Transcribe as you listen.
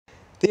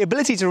The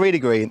ability to read a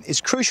green is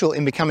crucial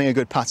in becoming a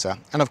good putter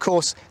and, of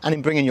course,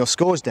 in bringing your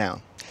scores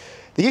down.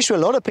 The issue a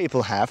lot of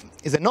people have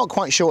is they're not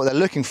quite sure what they're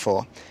looking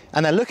for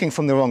and they're looking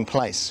from the wrong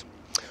place.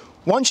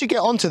 Once you get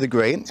onto the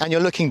green and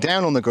you're looking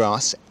down on the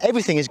grass,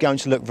 everything is going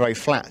to look very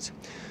flat.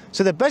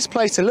 So the best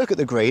place to look at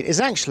the green is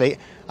actually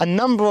a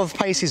number of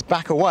paces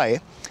back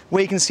away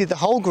where you can see the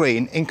whole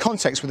green in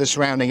context with the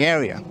surrounding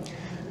area.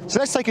 So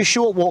let's take a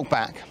short walk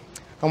back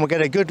and we'll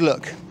get a good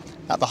look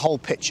at the whole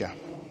picture.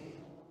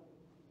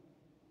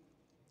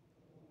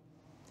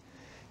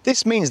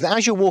 This means that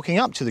as you're walking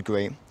up to the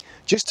green,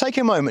 just take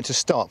a moment to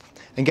stop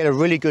and get a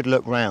really good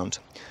look round.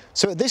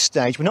 So at this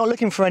stage, we're not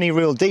looking for any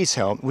real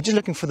detail, we're just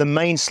looking for the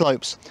main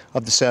slopes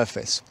of the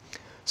surface.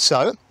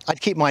 So I'd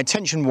keep my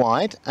attention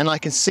wide and I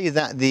can see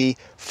that the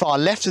far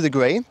left of the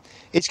green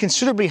is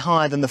considerably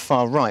higher than the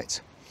far right.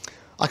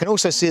 I can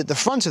also see that the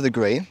front of the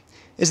green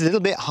is a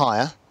little bit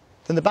higher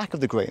than the back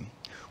of the green,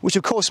 which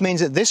of course means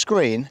that this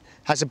green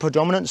has a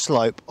predominant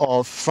slope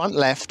of front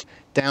left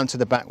down to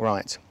the back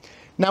right.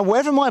 Now,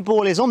 wherever my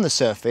ball is on the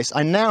surface,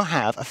 I now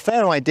have a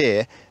fair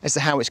idea as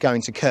to how it's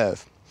going to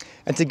curve.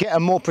 And to get a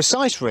more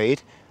precise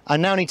read, I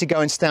now need to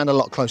go and stand a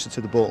lot closer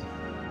to the ball.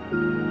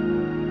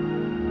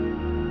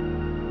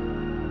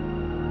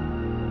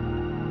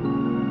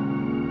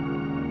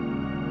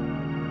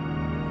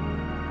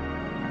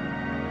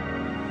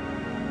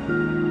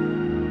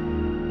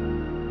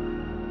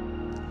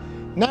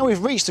 Now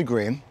we've reached the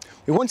green,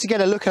 we want to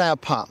get a look at our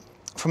putt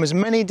from as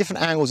many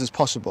different angles as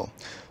possible.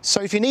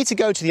 So if you need to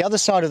go to the other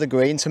side of the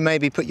green to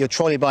maybe put your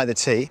trolley by the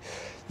tee,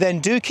 then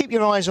do keep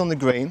your eyes on the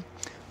green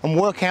and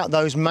work out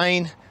those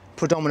main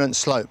predominant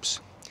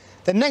slopes.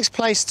 The next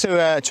place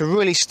to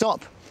really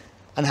stop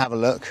and have a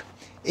look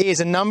is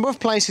a number of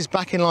places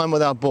back in line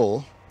with our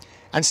ball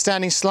and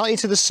standing slightly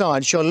to the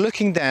side so you're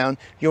looking down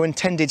your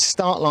intended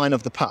start line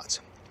of the putt.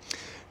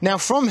 Now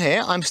from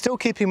here, I'm still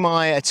keeping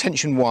my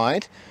attention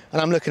wide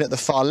and I'm looking at the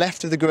far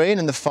left of the green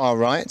and the far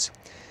right.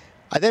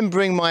 I then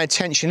bring my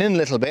attention in a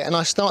little bit and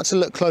I start to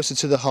look closer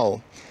to the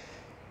hole.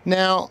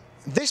 Now,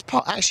 this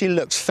putt actually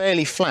looks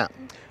fairly flat,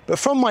 but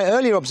from my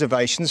earlier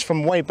observations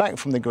from way back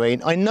from the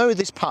green, I know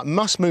this putt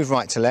must move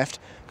right to left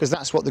because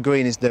that's what the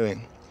green is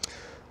doing.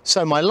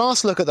 So my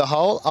last look at the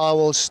hole, I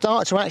will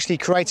start to actually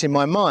create in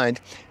my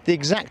mind the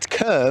exact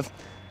curve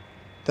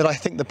that I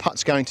think the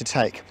putt's going to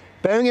take.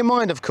 Bearing in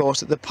mind, of course,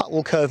 that the putt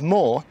will curve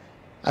more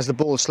as the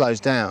ball slows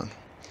down.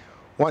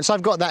 Once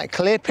I've got that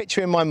clear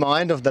picture in my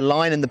mind of the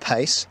line and the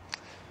pace,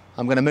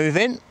 I'm going to move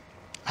in,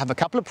 have a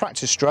couple of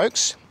practice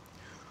strokes,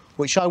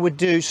 which I would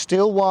do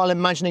still while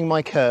imagining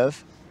my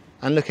curve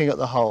and looking at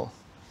the hole.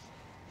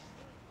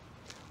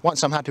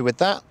 Once I'm happy with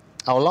that,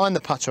 I'll line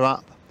the putter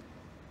up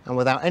and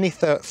without any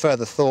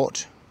further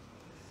thought,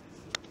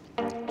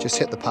 just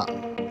hit the putt.